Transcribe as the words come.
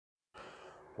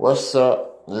What's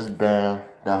up? This Bam,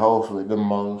 the host with the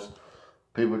most.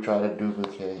 People try to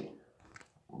duplicate,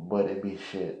 but it be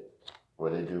shit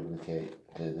what they duplicate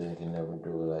because they can never do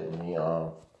it like me.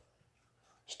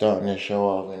 Starting this show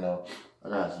off, I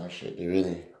got some shit to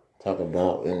really talk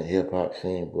about in the hip hop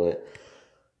scene, but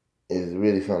it's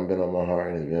really something been on my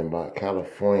heart, and it's been about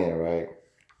California, right?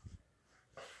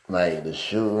 Like the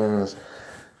shootings,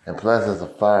 and plus there's a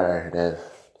fire that's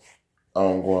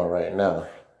ongoing right now.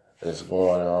 It's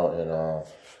going on in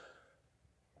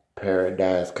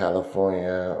Paradise,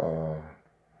 California,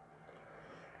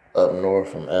 up north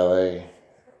from LA.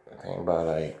 I think about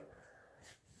like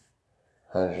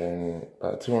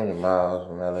 200 miles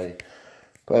from LA.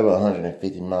 Probably about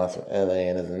 150 miles from LA.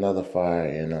 And there's another fire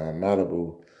in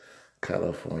Malibu,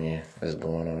 California that's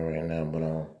going on right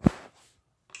now.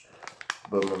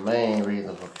 But my main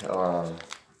reason for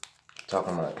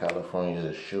talking about California is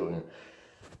the shooting.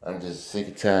 I'm just sick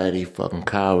and tired of these fucking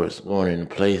cowards going into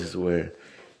places where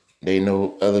they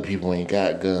know other people ain't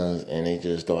got guns and they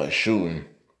just start shooting.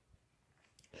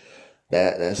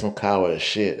 That's some coward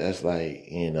shit. That's like,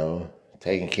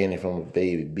 taking candy from a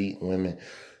baby, beating women,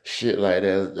 shit like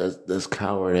that. That's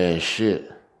coward ass shit.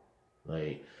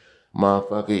 Like,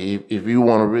 motherfucker, if you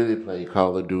want to really play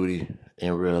Call of Duty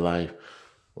in real life,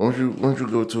 why don't you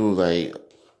go to like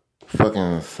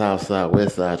fucking South Side,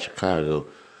 West Side Chicago?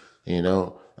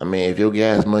 I mean, if your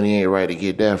gas money ain't right to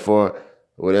get that far,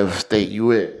 whatever state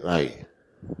you at, like,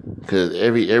 cause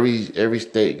every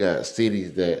state got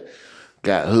cities that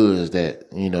got hoods that,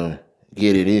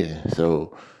 get it in.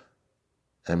 So,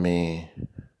 I mean,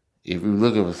 if you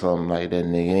looking for something like that,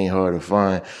 nigga, it ain't hard to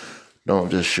find. Don't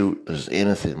just shoot just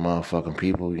innocent motherfucking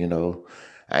people,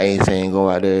 I ain't saying go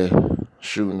out there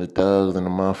shooting the thugs and the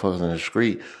motherfuckers in the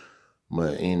street,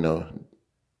 but,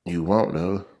 you won't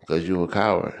though, because you a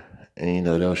coward. And,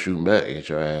 they'll shoot back at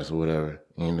your ass or whatever.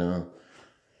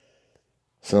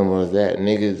 Some of that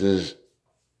niggas just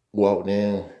walked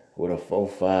in with a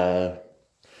 4.5.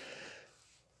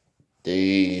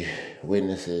 The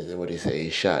witnesses, what they say, he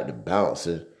shot the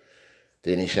bouncer.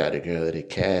 Then he shot the girl at the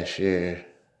cashier.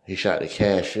 He shot the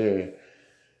cashier.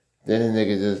 Then the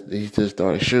nigga he just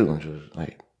started shooting. Just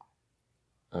like,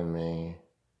 I mean,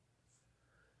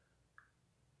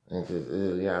 it's just,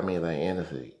 like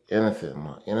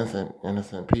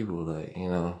innocent people, like,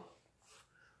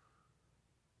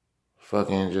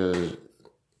 fucking just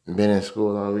been in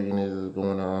school all weekend, is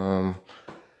going to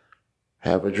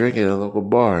have a drink at a local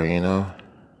bar,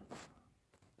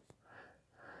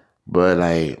 But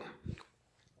like,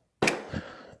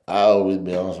 I always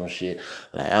been on some shit.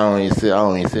 Like I don't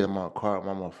even sit in my car with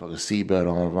my motherfucking seatbelt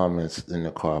on if I'm in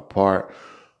the car parked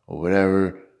or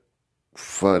whatever.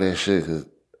 Fuck that shit, cause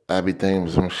I be thinking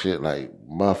some shit like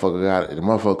the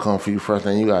motherfucker come for you, first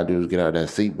thing you gotta do is get out that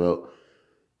seatbelt.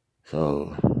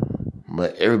 So,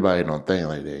 but everybody don't think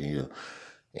like that,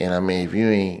 And I mean, if you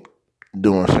ain't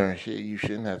doing certain shit, you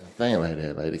shouldn't have to think like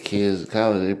that. Like the kids in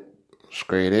college, they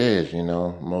straight edge,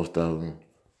 most of them.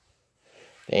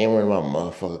 They ain't worried about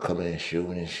motherfucker coming and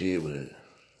shooting and shit, but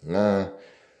nah.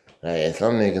 Like, and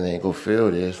some niggas ain't gonna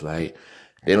feel this. Like,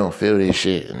 they don't feel this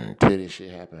shit until this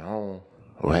shit happen home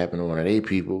or happen to one of their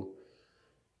people.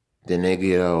 Then they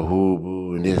get all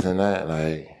hoo-boo and this and that.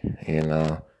 Like,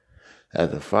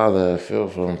 as a father, I feel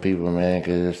for them people, man,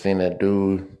 because I've seen that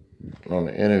dude on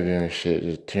the interview and shit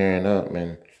just tearing up,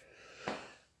 man.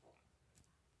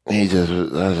 I was just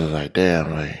like,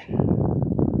 damn, like,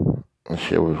 that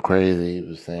shit was crazy. He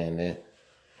was saying that.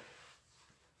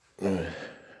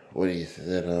 What he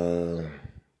said,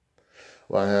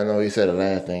 well, I know he said the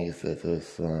last thing he said to his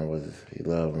son was he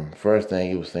loved him. First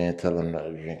thing he was saying, tell him not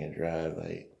to drink and drive,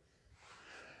 like,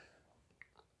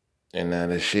 and now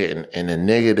this shit, and the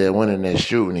nigga that went in there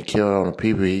shooting and killed all the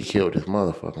people, he killed his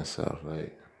motherfucking self,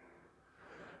 like,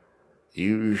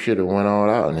 you should have went all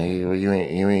out, nigga.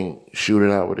 You ain't shoot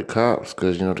it out with the cops,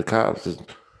 cause the cops is,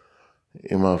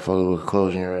 you motherfucker was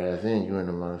closing your ass in, you in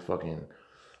the motherfucking,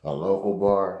 a local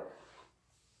bar,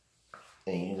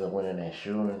 and you just went in there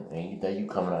shooting, and you think you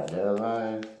coming out there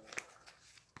alive?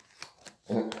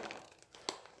 Yeah,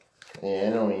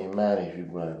 it don't even matter if you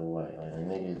black or white. Like, the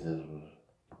nigga just was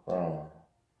wrong.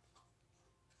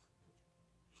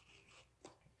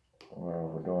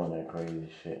 Wrong for doing that crazy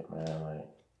shit, man. Like,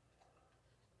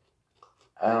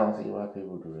 I don't see why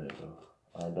people do that, though.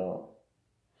 I don't.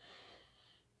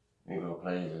 You go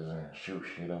places and shoot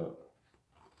shit up.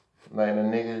 Like, the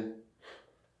nigga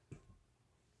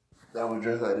that was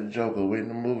dressed like the Joker went in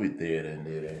the movie theater and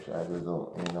did that shit. I just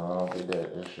don't, I don't think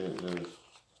that shit just...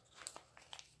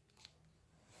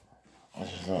 I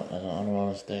don't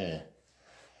understand.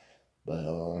 But,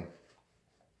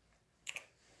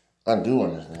 I do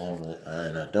understand, but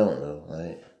I don't though.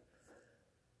 Like,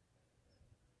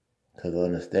 cause I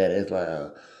understand it's like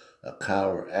a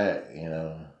coward act, you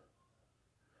know.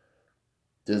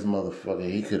 This motherfucker,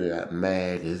 he could have got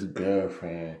mad. His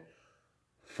girlfriend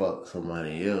fucked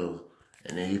somebody else,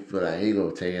 and then he feel like he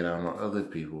gonna take it out on other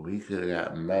people. He could have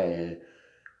got mad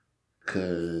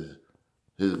because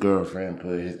his girlfriend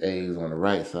put his eggs on the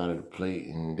right side of the plate,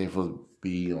 and they supposed to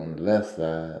be on the left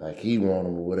side, like he want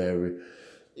them or whatever.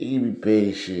 He be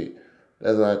paid shit.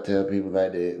 That's why I tell people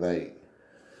like that, like,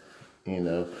 you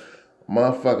know,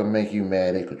 motherfucker make you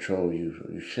mad, they control you. So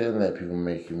you shouldn't let people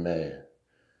make you mad,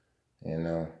 you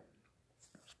know.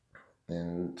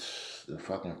 And the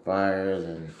fucking fires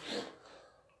and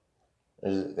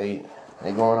they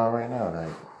going on right now.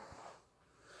 Like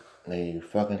they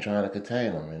fucking trying to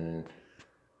contain them and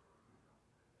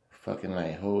fucking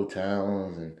like whole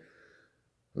towns and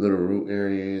little root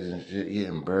areas and shit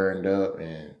getting burned up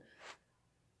and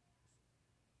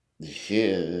the shit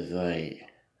is like.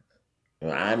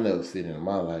 I never seen it in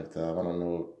my lifetime. I don't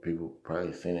know if people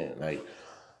probably seen it. Like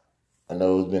I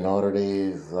know it's been older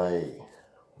days like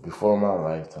before my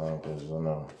lifetime because you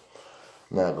know.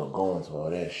 I'm not gonna go into all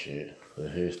that shit, the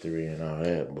history and all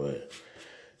that, but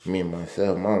me and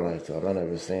myself, my lifetime, I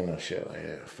never seen no shit like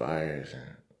that. Fires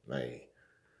and like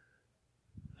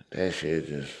that shit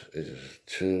it's just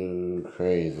too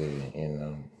crazy, you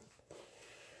know.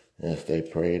 And stay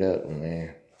prayed up,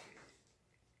 man.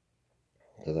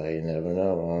 Cause you never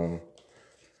know,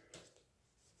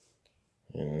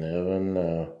 you never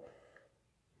know.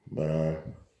 But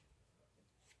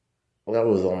that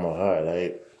was on my heart,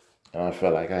 like I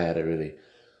felt like I had to really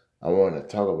I wanted to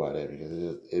talk about that because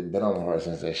it been on my heart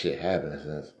since that shit happened,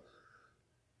 since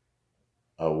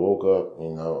I woke up, you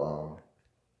know,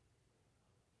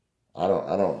 I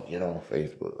don't get on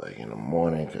Facebook like in the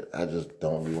morning 'cause I just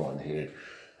don't be wanting to hear.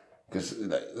 Cause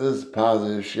like there's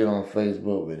positive shit on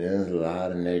Facebook, but there's a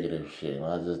lot of negative shit. And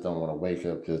I just don't want to wake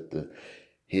up just to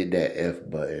hit that F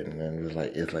button and just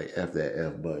like it's like F that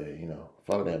F button, you know,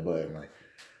 fuck that button. Like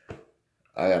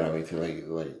I gotta wait till like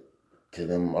till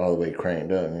them all the way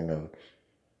cranked up, you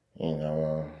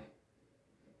know.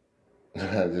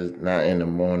 Just not in the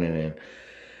morning and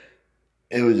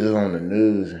it was just on the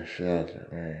news and shit. I was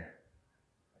like, man,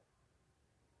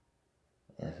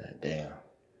 I said, damn.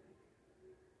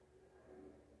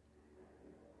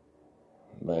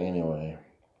 But anyway,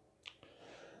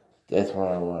 that's what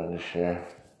I wanted to share.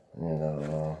 You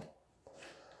know,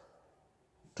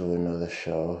 do another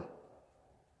show.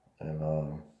 And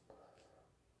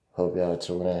hope y'all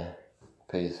tune in.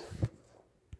 Peace.